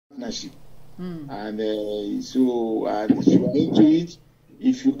partnership. And so if you are into it,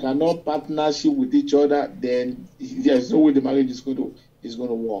 if you cannot partnership with each other, then there's no way the marriage is going to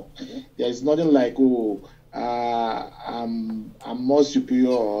work. There is nothing like, I'm more superior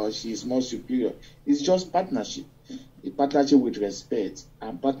or she's more superior. It's just partnership. A partnership with respect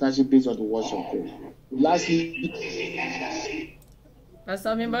and partnership based on the words of God. Lastly, Pastor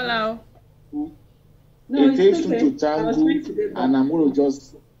Bimbola. It takes two to tango, and I'm going to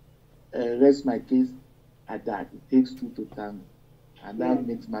just rest my case at that. It takes two to tango, and that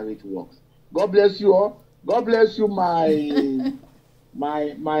makes marriage work. God bless you all. God bless you, my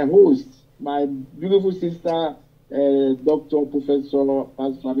host, my beautiful sister, Dr. Professor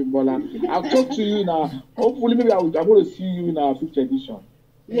Pastor Bimbola. I'll talk to you now. Hopefully, maybe I'm going to see you in our 5th edition.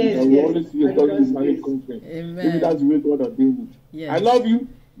 Yes, we always see you talking this marriage conference. Amen. Maybe that's the way God ordained it. Yes. I love you.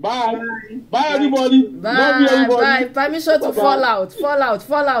 Bye. Bye, everybody. Bye. Love you, everybody. Bye. Permission to fall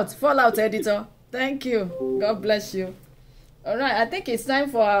out, editor. Thank you. God bless you. All right. I think it's time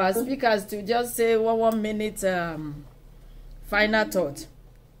for our speakers to just say 1 minute final thought,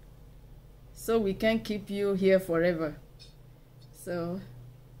 so we can keep you here forever. So,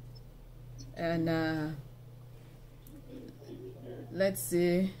 and let's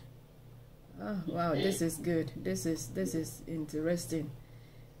see. Oh, wow, this is good. This is interesting.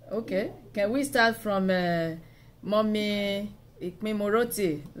 Okay, can we start from Mommy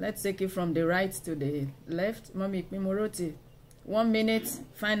Ikmimoroti? Let's take it from the right to the left. Mommy Ikmimoroti, 1 minute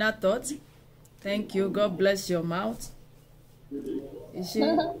final thought. Thank you. God bless your mouth. Is she?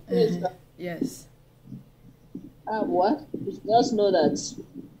 Yes. What? Just know that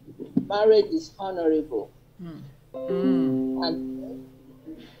marriage is honorable. And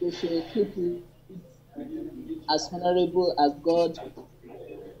we should keep it as honorable as God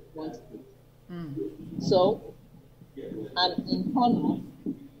wants it. So, and in honor,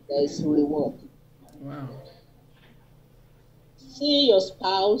 there is reward. Wow. See your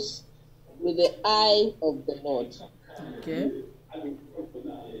spouse with the eye of the Lord. Okay. And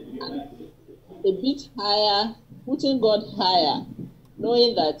a bit higher, putting God higher,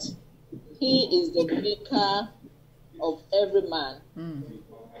 knowing that He is the maker of every man. And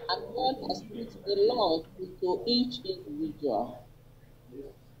God has put the Lord into each individual.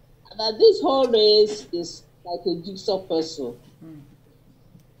 And that this whole race is like a jigsaw puzzle.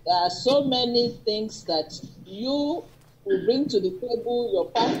 There are so many things that you will bring to the table, your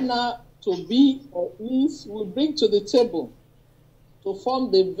partner to be or is will bring to the table to form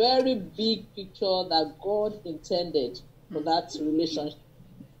the very big picture that God intended for that relationship.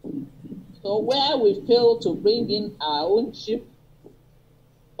 So where we fail to bring in our own chip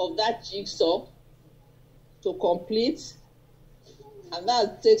of that jigsaw to complete, and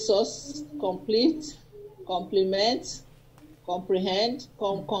that takes us complete, complement, comprehend,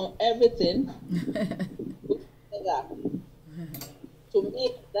 everything together to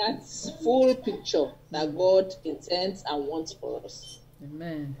make that full picture that God intends and wants for us.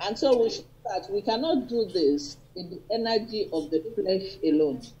 Amen. And so we should start. We cannot do this in the energy of the flesh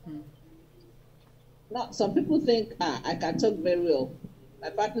alone. Now, some people think, I can talk very well.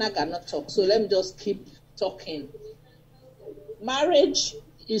 My partner cannot talk, so let me just keep talking. Marriage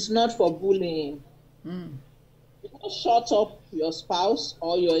is not for bullying. You don't shut up your spouse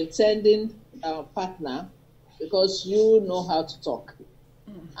or your intending partner because you know how to talk.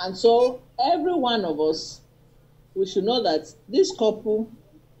 And so every one of us, we should know that this couple,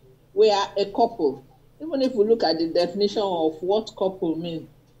 we are a couple. Even if we look at the definition of what couple means,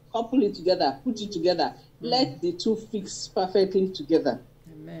 couple it together, put it together, let the two fix perfectly together.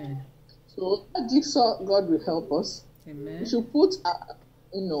 Amen. So that jigsaw, God will help us. Amen. You should put,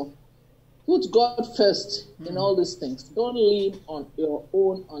 put God first in all these things. Don't lean on your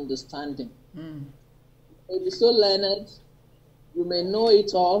own understanding. You may be so learned, you may know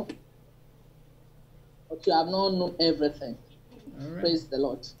it all, but you have not known everything. All right. Praise the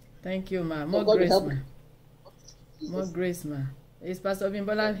Lord. Thank you, ma. So More God grace, will help ma. you. More grace, ma. Is Pastor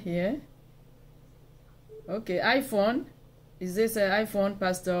Bimbola here? Okay, iPhone. Is this an iPhone,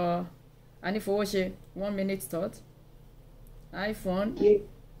 Pastor Anifowoshe? 1 minute thought. iPhone. Yeah.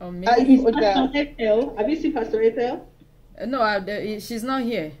 Or me? Is Pastor Ethel? Have you seen Pastor Ethel? No, she's not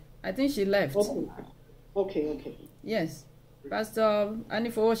here. I think she left. Okay. Yes. Pastor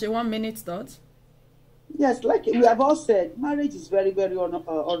Anifowoshe, 1 minute thought. Yes, like we have all said, marriage is very, very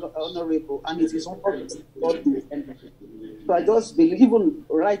honorable, and it is honorable. So I just believe, even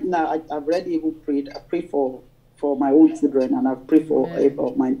right now, I've already even prayed. I pray for my own children, and I pray for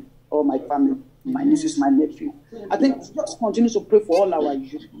all my family, my nieces, my nephew. I think just continue to pray for all our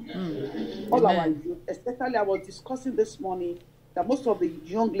youth, our youth. Especially, I was discussing this morning that most of the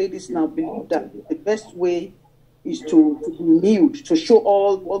young ladies now believe that the best way is to be nude, to show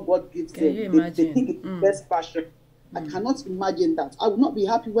all what God gives them. They think it's the best fashion. I cannot imagine that. I would not be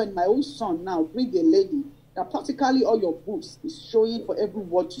happy when my own son now bring a lady that practically all your boobs is showing for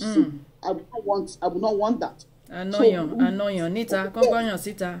everyone to see. I would not want that. Nita,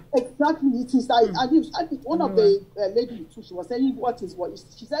 exactly, it is. I think one of the ladies too, she was saying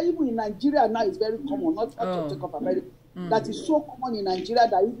she said even in Nigeria now it's very common, not to take up America. That is so common in Nigeria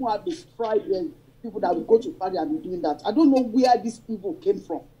that even have this pride when people that will go to party and be doing that. I don't know where these people came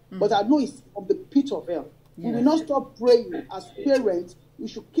from, but I know it's from the pit of hell. We will not stop praying as parents. We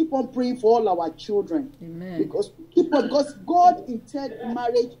should keep on praying for all our children. Amen. Because God intended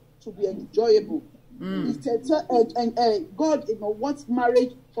marriage to be enjoyable. And God wants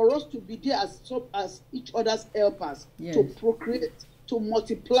marriage for us to be there as each other's helpers, to procreate, to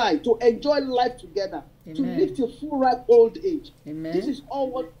multiply, to enjoy life together, to live to full ripe old age. This is all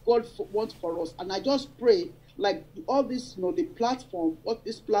what God wants for us. And I just pray, like all this, the platform, what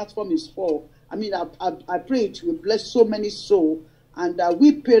this platform is for. I mean, I pray it will bless so many souls. And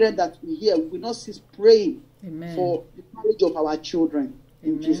we parents that we hear, we will not cease praying for the marriage of our children.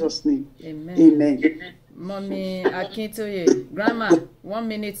 In Jesus' name. Amen. Amen. Mommy Akintoye, Grandma, 1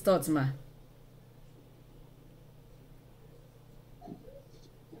 minute thoughts, ma.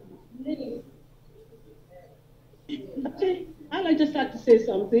 Okay, I'd just like to say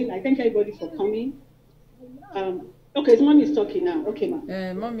something. I thank everybody for coming. Okay, so Mommy is talking now. Okay,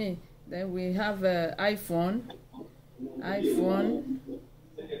 ma. Mommy, then we have iPhone.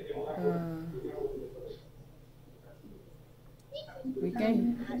 You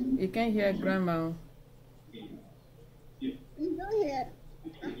can hear Grandma. You don't hear.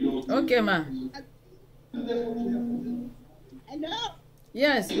 Okay, ma. Hello?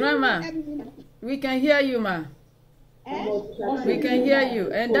 Yes, Grandma. We can hear you, ma. We can hear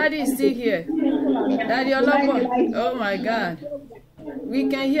you. And Daddy is still here. Daddy Olopo. Oh my God. We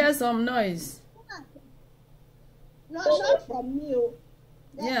can hear some noise. No, not from you.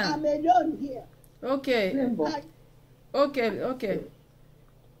 Yeah. I'm alone here. Okay. Okay.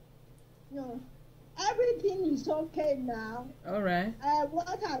 No, everything is okay now. All right. The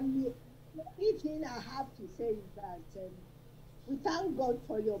only thing I have to say is that we thank God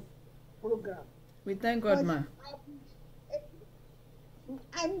for your program. We thank God, ma.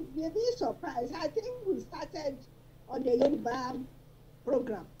 I'm really surprised. I think we started on the Yoruba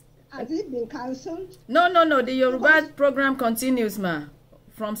program. Has it been cancelled? No. The Yoruba program continues, ma.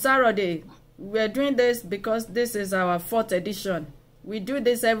 From Saturday. We're doing this because this is our 4th edition. We do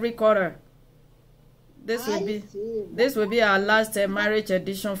this every quarter. This will be our last marriage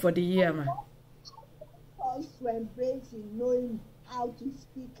edition for the year, ma. Us to embrace in knowing how to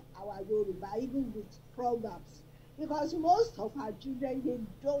speak our Yoruba, even with proverbs, because most of our children, they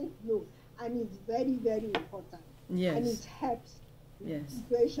don't know, and it's very, very important. Yes. And it helps in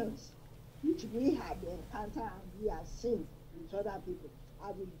situations which we have encountered and we have seen with other people.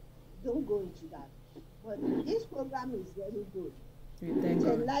 Don't go into that. But this program is very good. It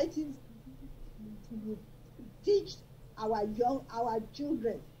enlightens to teach our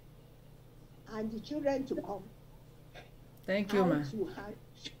children and the children to come. Thank you, ma.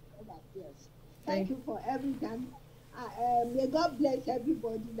 Thank you for every time. May God bless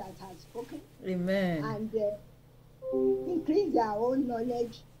everybody that has spoken. Amen. And increase their own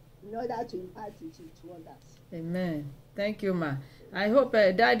knowledge in order to impart it to others. Amen. Thank you, ma. I hope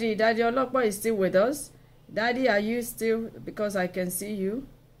Daddy Olopo is still with us. Daddy, are you still? Because I can see you.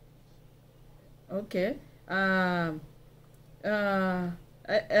 Okay.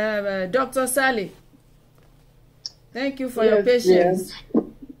 Dr. Sally, thank you for your patience. Yes.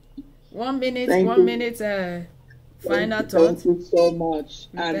 1 minute. Final thought. Thank you so much.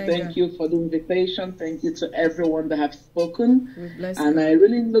 And thank you for the invitation. Thank you to everyone that have spoken. And I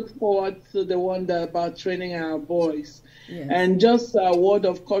really look forward to the one about training our boys. Yes. And just a word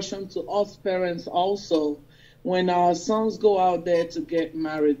of caution to us parents also. When our sons go out there to get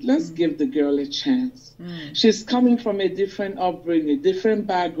married, let's give the girl a chance. She's coming from a different upbringing, different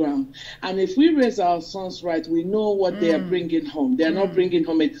background. And if we raise our sons right, we know what they are bringing home. They're not bringing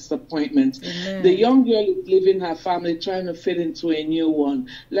home a disappointment. The young girl is leaving her family, trying to fit into a new one.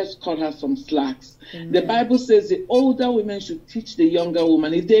 Let's cut her some slacks. The Bible says the older women should teach the younger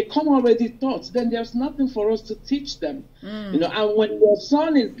woman. If they come already taught, then there's nothing for us to teach them. You know, and when your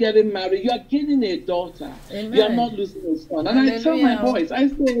son is getting married, you are gaining a daughter. You are not losing a son. And I tell my boys, I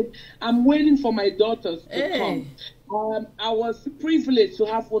said, I'm waiting for my daughters to come. I was privileged to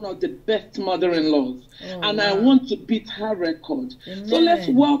have one of the best mother-in-laws, and wow. I want to beat her record. Amen. So let's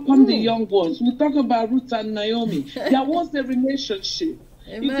welcome the young ones. We talk about Ruth and Naomi. There was a relationship.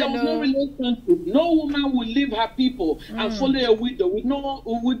 Amen. If there was no relationship, no woman would leave her people and follow a widow with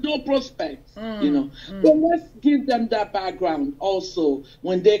no prospects, you know. So let's give them that background also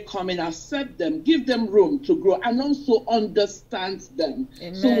when they come in, accept them, give them room to grow, and also understand them.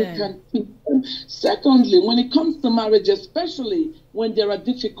 Amen. So we can teach them. Secondly, when it comes to marriage, especially when there are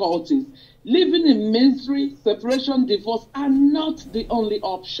difficulties, living in misery, separation, divorce are not the only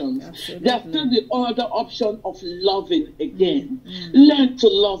options. Absolutely. There's still the other option of loving again. Learn to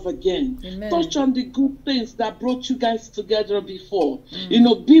love again. Amen. Touch on the good things that brought you guys together before. You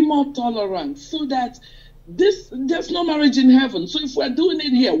know, be more tolerant so that there's no marriage in heaven. So if we're doing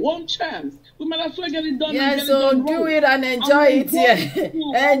it here, one chance, we might as well get it done. Yeah, so do it and enjoy it here.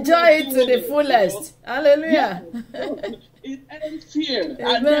 Enjoy it to the fullest. Hallelujah. Yeah. It ends here.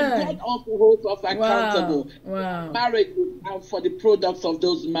 Amen. And then God also holds us accountable. Wow. Marriage and for the products of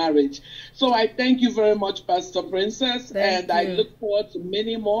those marriage. So I thank you very much, Pastor Princess. I look forward to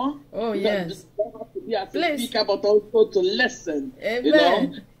many more. Oh, yes. Don't have to be as a speaker, but also to listen. Amen. You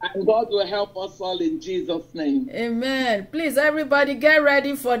know? And God will help us all in Jesus' name. Amen. Please, everybody, get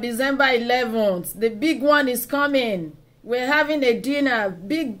ready for December 11th. The big one is coming. We're having a dinner,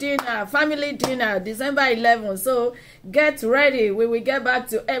 big dinner, family dinner, December 11th. So get ready. We will get back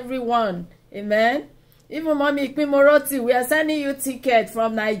to everyone. Amen. Even Mommy Ikpimoroti, we are sending you ticket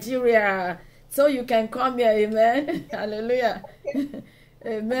from Nigeria so you can come here. Amen. Hallelujah.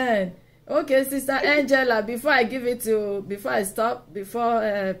 Amen. Okay, Sister Angela, before I stop,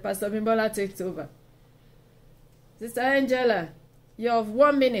 before Pastor Bimbola takes over. Sister Angela, you have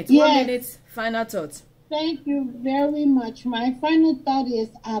 1 minute, yes. 1 minute, final thought. Thank you very much. My final thought is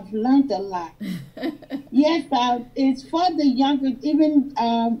I've learned a lot. Yes, it's for the younger, even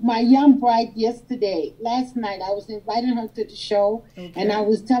my young bride last night, I was inviting her to the show, and I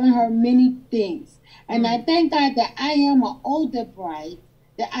was telling her many things. And I thank God that I am an older bride,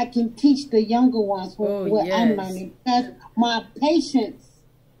 that I can teach the younger ones what I'm learning, because my patience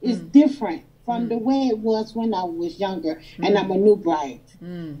is different from the way it was when I was younger, and I'm a new bride.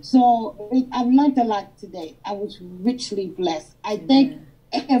 So I've learned a lot today. I was richly blessed. I thank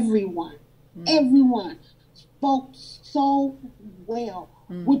everyone. Everyone spoke so well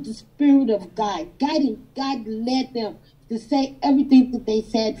with the Spirit of God. God led them to say everything that they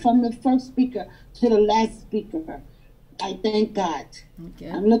said, from the first speaker to the last speaker. I thank God. Okay.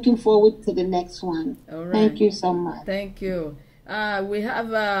 I'm looking forward to the next one. All right. Thank you so much. Thank you. We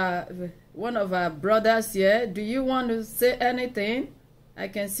have one of our brothers here. Do you want to say anything? I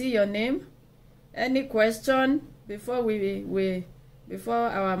can see your name. Any question before before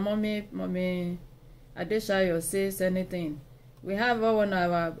our mommy Adeshayo says anything? We have one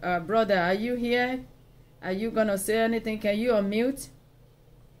of our brother. Are you here? Are you gonna say anything? Can you unmute?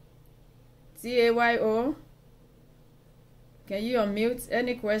 Tayo. Can you unmute?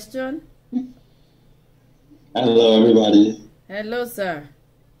 Any question? Hello, everybody. Hello, sir.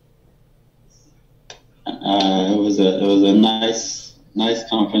 It was a nice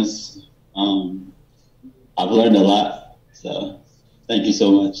conference. I've learned a lot, so thank you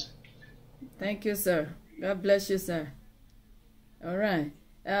so much. Thank you, sir. God bless you, sir. All right,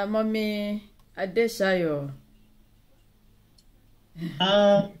 Mommy Adeshayo.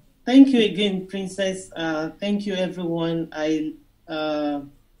 Thank you again, Princess. Thank you, everyone. I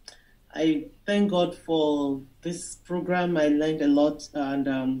thank God for this program. I learned a lot, and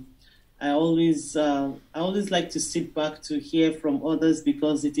I always like to sit back to hear from others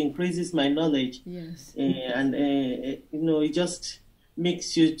because it increases my knowledge. Yes. And it just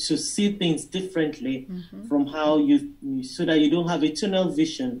makes you to see things differently from how so that you don't have a tunnel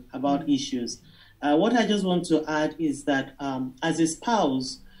vision about issues. What I just want to add is that as a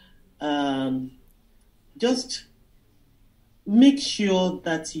spouse, just make sure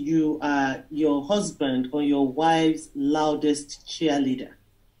that you are your husband or your wife's loudest cheerleader.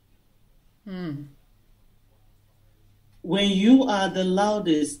 When you are the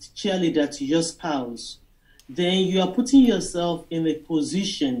loudest cheerleader to your spouse, then you are putting yourself in a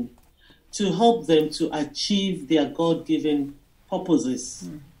position to help them to achieve their God-given purposes.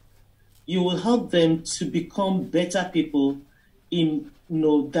 You will help them to become better people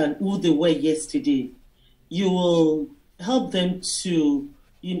than who they were yesterday. You will help them to,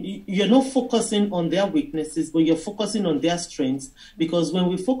 you're not focusing on their weaknesses, but you're focusing on their strengths, because when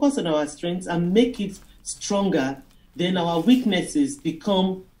we focus on our strengths and make it stronger, then our weaknesses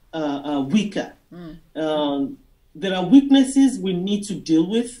become weaker. There are weaknesses we need to deal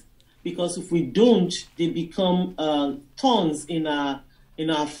with, because if we don't, they become thorns in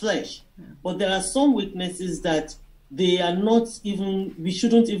our flesh. But there are some weaknesses that they are not even, we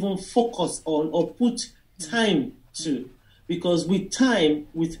shouldn't even focus on or put time to, because with time,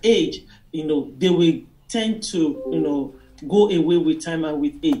 with age, they will tend to, go away with time and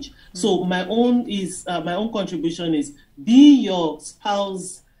with age. So my own contribution is, be your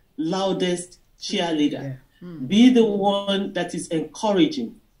spouse's loudest cheerleader. Be the one that is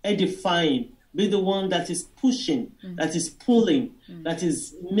encouraging, edifying. Be the one that is pushing, that is pulling, that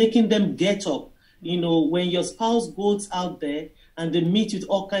is making them get up. When your spouse goes out there and they meet with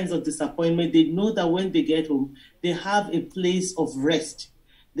all kinds of disappointment, they know that when they get home, they have a place of rest.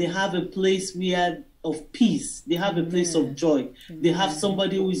 They have a place of peace. They have a place of joy. They have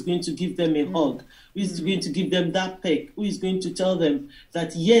somebody who is going to give them a hug, who is going to give them that peck, who is going to tell them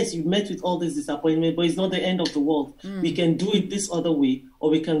that, yes, you met with all this disappointment, but it's not the end of the world. We can do it this other way, or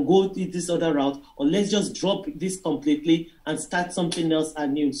we can go this other route, or let's just drop this completely and start something else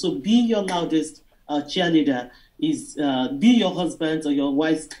anew. So be your loudest cheerleader. Be your husband or your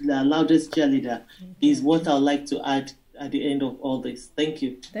wife's loudest cheerleader is what I'd like to add at the end of all this. Thank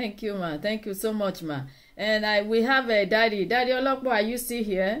you. Thank you, ma. Thank you so much, ma. And we have a Daddy Olokbo. Are you still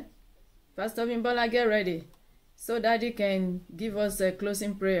here? Pastor Bimbola, get ready so Daddy can give us a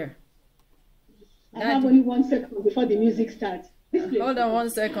closing prayer. I have only 1 second before the music starts. Hold on 1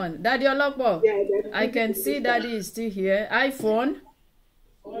 second. Daddy Olokbo, I can see Daddy is still here. iPhone.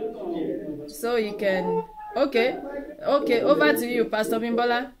 So you can... Okay, over to you, Pastor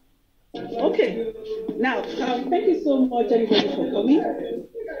Bimbola. Okay. Now, thank you so much, everybody, for coming.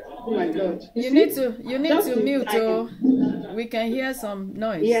 Oh my God! You need to mute, so we can hear some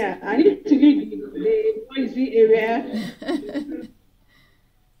noise. Yeah, I need to leave the noisy area.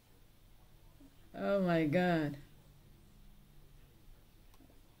 Oh my God!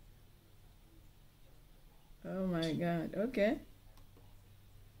 Oh my God! Okay.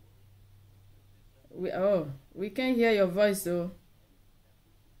 We can hear your voice though.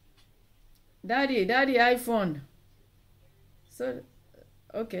 Daddy, iPhone. So,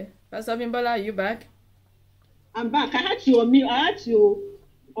 okay. Pastor Bimbola, are you back? I'm back. I had to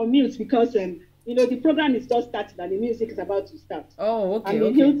unmute because, the program is just started and the music is about to start. Oh, okay. I'm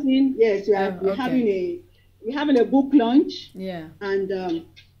in Hilton. Yes, we're having a book launch. Yeah. And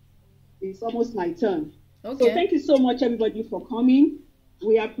it's almost my turn. Okay. So thank you so much, everybody, for coming.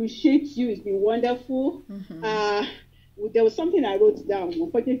 We appreciate you. It's been wonderful. There was something I wrote down.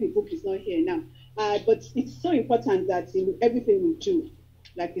 Unfortunately, the book is not here now. But it's so important that in everything we do,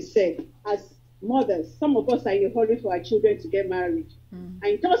 like you said, as mothers, some of us are in a hurry for our children to get married.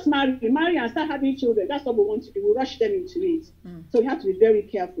 And just marry and start having children. That's what we want to do. We rush them into it. So we have to be very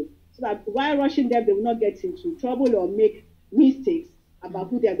careful. So that while rushing them, they will not get into trouble or make mistakes about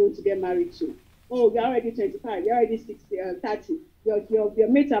who they are going to get married to. Oh, you're already 25, you're already 60, 30. Your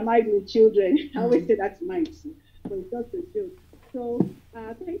mates are married with children. I always say that to mine too. But it's just a joke. So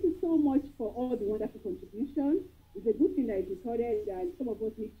thank you so much for all the wonderful contributions. It's a good thing that it's recorded, and some of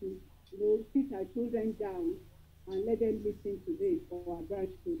us need to, sit our children down and let them listen to this for our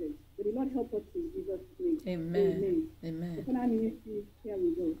grandchildren. But the Lord help us in Jesus' name. Amen. Amen. Here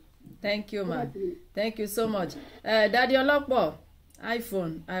we go. Thank you, ma. Thank you so much. Daddy Olokbo,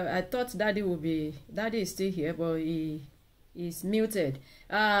 iPhone. I thought Daddy is still here, but he is muted.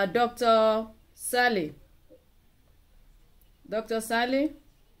 Dr. Sally. Dr. Sally,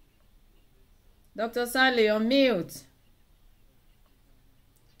 on mute.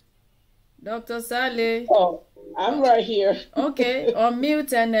 Dr. Sally. Oh, I'm right here. Okay, on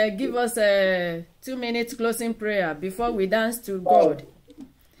mute and give us a 2-minute closing prayer before we dance to God.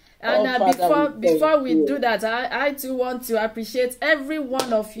 And before we do that, I too want to appreciate every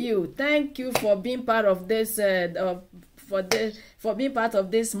one of you. Thank you for being part of this, for being part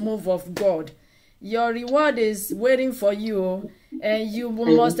of this move of God. Your reward is waiting for you, and you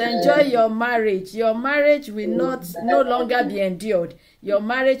must enjoy your marriage. Your marriage will no longer be endured. Your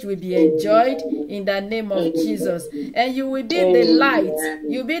marriage will be enjoyed in the name of Jesus. And you will be the light.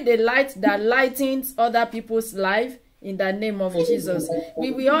 You'll be the light that lightens other people's life in the name of Jesus.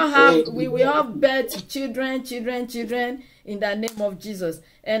 We will all birth children in the name of Jesus.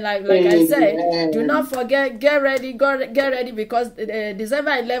 And like I said, do not forget, get ready because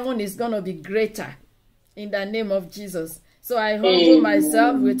December 11 is going to be greater in the name of Jesus. So I humble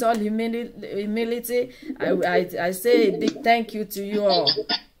myself with all humility. I say a big thank you to you all.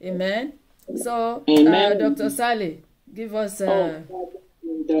 Amen. So, Dr. Sally, give us... Thank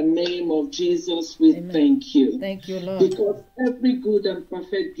the name of Jesus, we thank you. Thank you, Lord. Because every good and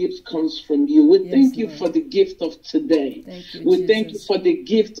perfect gift comes from you. We thank you for the gift of today. We thank you for the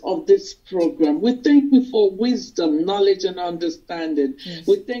gift of this program. We thank you for wisdom, knowledge, and understanding.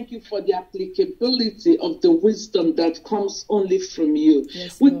 We thank you for the applicability of the wisdom that comes only from you.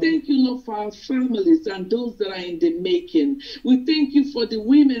 We thank you, Lord, for our families and those that are in the making. We thank you for the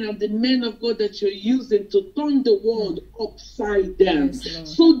women and the men of God that you're using to turn the world upside down,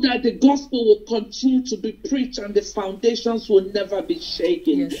 so that the gospel will continue to be preached and the foundations will never be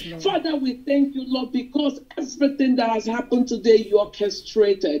shaken. Father, we thank you, Lord, because everything that has happened today you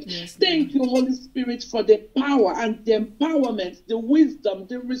orchestrated. Thank you, Holy Spirit, for the power and the empowerment, the wisdom,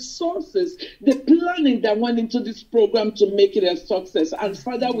 the resources, the planning that went into this program to make it a success. And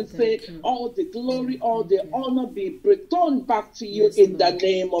Father, we say all the glory, all the honor be returned back to you in the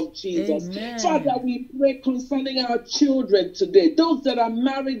name of Jesus. Father, we pray concerning our children today, those that are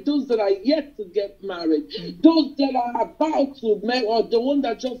married, those that are yet to get married, those that are about to marry, or the one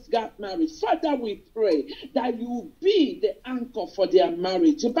that just got married. Father, we pray that you will be the anchor for their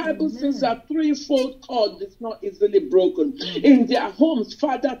marriage. The Bible says a threefold cord is not easily broken. In their homes,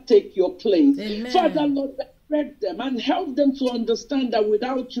 Father, take your place. Father, Lord, direct them and help them to understand that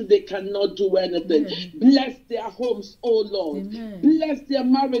without you they cannot do anything. Bless their homes, oh Lord. Bless their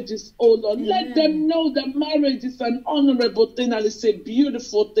marriages, oh Lord. Let them know that marriage is an honorable thing and it's a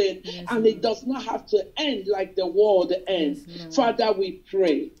beautiful thing, and it does not have to end like the world ends. Father, we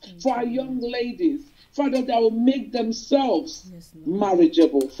pray for our young ladies, Father, that will make themselves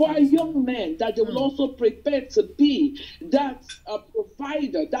marriageable. For our young men, that they will also prepare to be that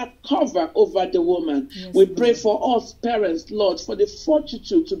provider, that cover over the woman. We pray for us parents, Lord, for the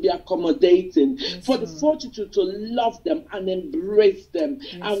fortitude to be accommodating, for the fortitude to love them and embrace them.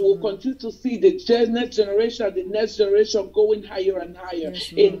 And we'll continue to see the next generation going higher and higher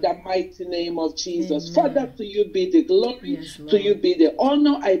in the mighty name of Jesus. Father, to you be the glory, to you be the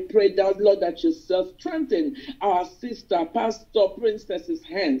honor. I pray that, Lord, that you strengthen our sister, Pastor Princess's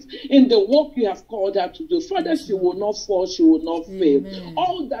hands in the work you have called her to do. Father, she will not fall, she will not fail.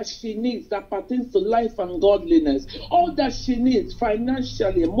 All that she needs that pertains to life and godliness, all that she needs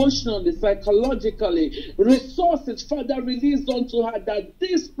financially, emotionally, psychologically, resources, Father, release unto her, that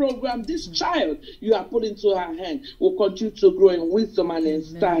this program, this child you have put into her hand will continue to grow in wisdom and in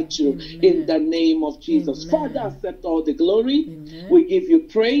stature in the name of Jesus. Father, accept all the glory. We give you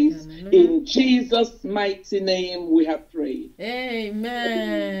praise. In Jesus' mighty name we have prayed.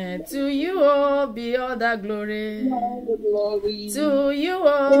 Amen. To you all be all the glory. All the glory. To you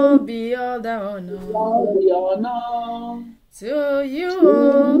all be all the honor. All the honor. To you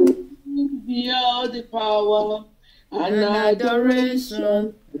all be all the power and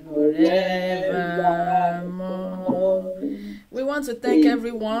adoration forevermore. We want to thank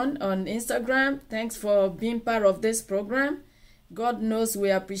everyone on Instagram. Thanks for being part of this program. God knows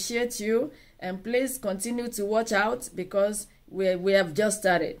we appreciate you. And please continue to watch out, because we have just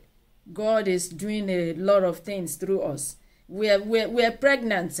started. God is doing a lot of things through us. We are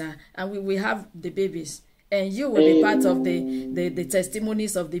pregnant, and we have the babies. And you will be part of the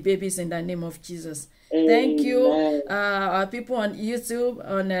testimonies of the babies in the name of Jesus. Thank you, our people on YouTube,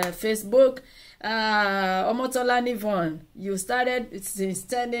 on Facebook. Omotola Nivon, you started since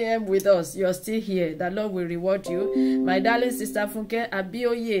 10 a.m. with us. You're still here. The Lord will reward you. My darling sister Funke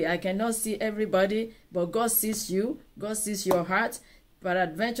Abioye, I cannot see everybody, but God sees you. God sees your heart.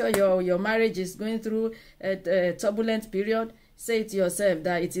 Peradventure, your marriage is going through a turbulent period. Say to yourself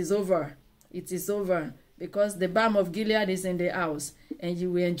that it is over. It is over. Because the balm of Gilead is in the house, and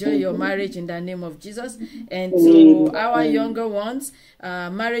you will enjoy your marriage in the name of Jesus. And to our younger ones,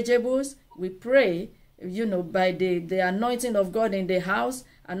 marriageables, we pray, by the anointing of God in the house,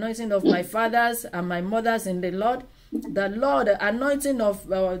 anointing of my fathers and my mothers in the Lord, anointing of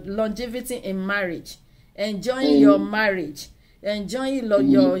longevity in marriage, enjoying your marriage, enjoying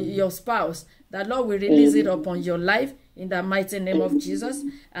your spouse. The Lord will release it upon your life in the mighty name of Jesus,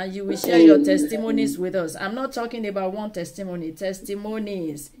 and you will share your testimonies with us. I'm not talking about one testimony,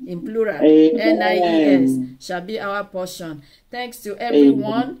 testimonies in plural. NIES shall be our portion. Thanks to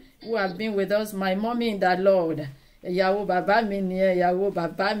everyone who have been with us. My mommy in the Lord, Yahweh Baba mi niye, Yahweh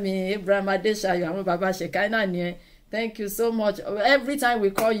Baba mi, Abraham Adesha, Yahweh Baba Shekaina niye. Thank you so much. Every time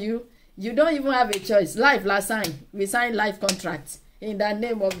we call you, you don't even have a choice. Life last time we signed life contracts in the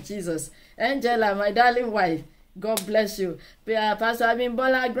name of Jesus. Angela, my darling wife, God bless you. Pastor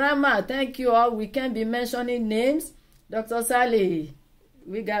Abimbola, Grandma, thank you all. We can't be mentioning names. Dr. Sally,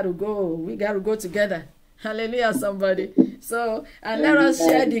 we got to go. We got to go together. Hallelujah, somebody. So, and let us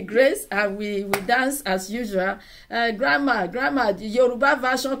share the grace, and we dance as usual. Grandma, the Yoruba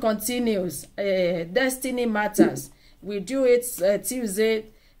version continues. Destiny Matters. We do it Tuesday,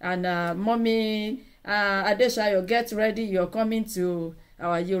 and Mommy Adeshayo, get ready. You're coming to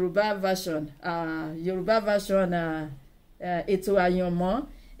our Yoruba version. Eto Ayanmo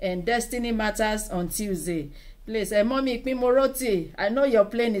and Destiny Matters on Tuesday. Please, Mommy Ikpimoroti, I know your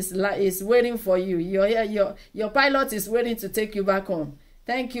plane is waiting for you. Your pilot is waiting to take you back home.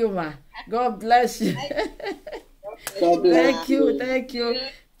 Thank you, ma. God bless you. God bless.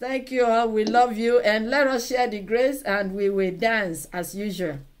 Thank you all. We love you, and let us share the grace, and we will dance as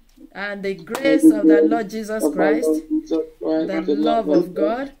usual. And the grace of the Lord Jesus Christ, the love of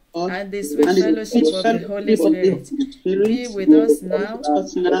God, and the sweet fellowship of the Holy Spirit be with us now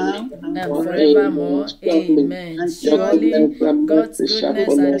and forevermore. Amen. Surely God's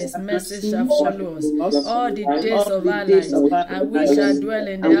goodness and His mercy shall follow us all the days of our lives, and we shall dwell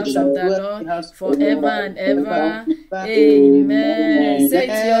in the house of the Lord forever and ever. Amen. Say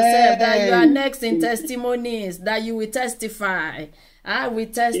to yourself that you are next in testimonies, that you will testify. I will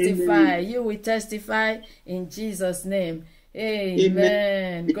testify. Amen. You will testify in Jesus' name.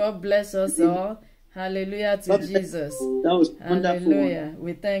 Amen. God bless us all. Hallelujah to Jesus. That was wonderful. Hallelujah.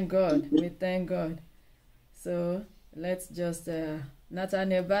 We thank God. We thank God. So let's just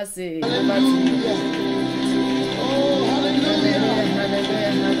Nathaniel Bassey, over to you. Oh, hallelujah.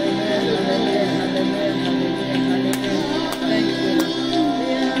 Hallelujah. Hallelujah. Hallelujah. Hallelujah. Hallelujah. Thank you.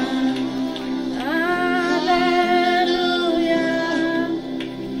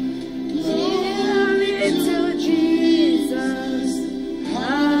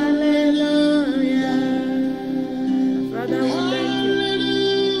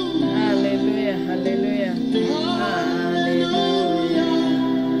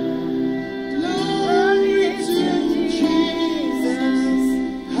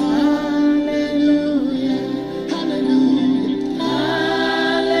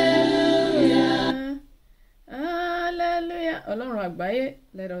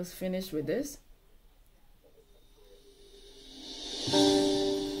 Let us finish with this.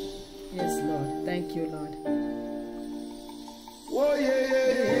 Yes, Lord. Thank you, Lord. Oh, yeah.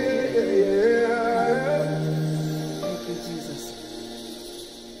 Thank you, Jesus.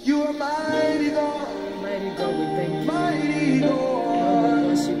 You are mighty God. Mighty God, we thank you. Mighty God. Lord, we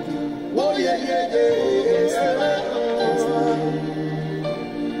worship you. Oh, yeah. Yes, Lord. Yes, Lord.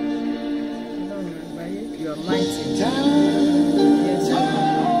 You are mighty.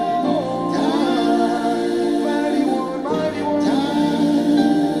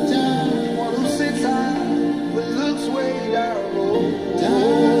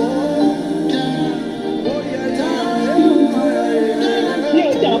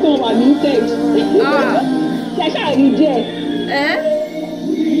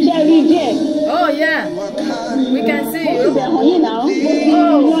 Oh yeah, we can see you.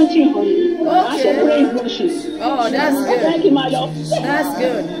 Oh, okay. Oh, that's good. That's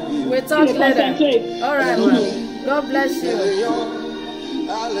good. We'll talk later. All right, man. God bless you.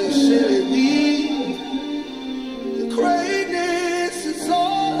 Greatness is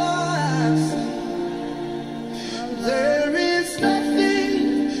all I see. There is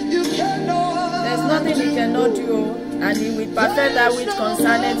nothing you cannot. There's nothing He cannot do, and He will perfect that which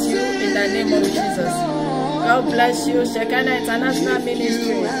concerneth you in the name of Jesus. God bless you. Shekinah International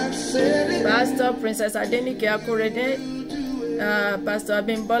Ministry. Pastor Princess Adenike Akorede, Pastor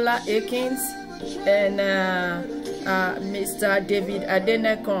Abimbola Akins, and Mr. David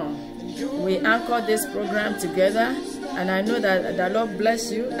Adenekon. We anchor this program together, and I know that the Lord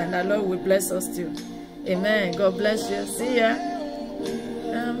bless you, and the Lord will bless us too. Amen. God bless you. See ya.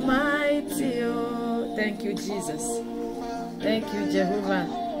 Almighty. Thank you, Jesus. Thank you, Jehovah.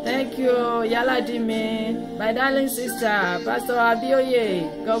 Thank you, Yaladime, my darling sister, Pastor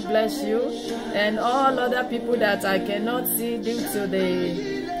Abioye. God bless you, and all other people that I cannot see due to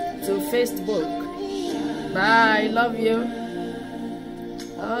Facebook. Bye. Love you.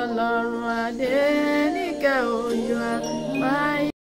 Ọlọ́run Adéníkẹ́, you are my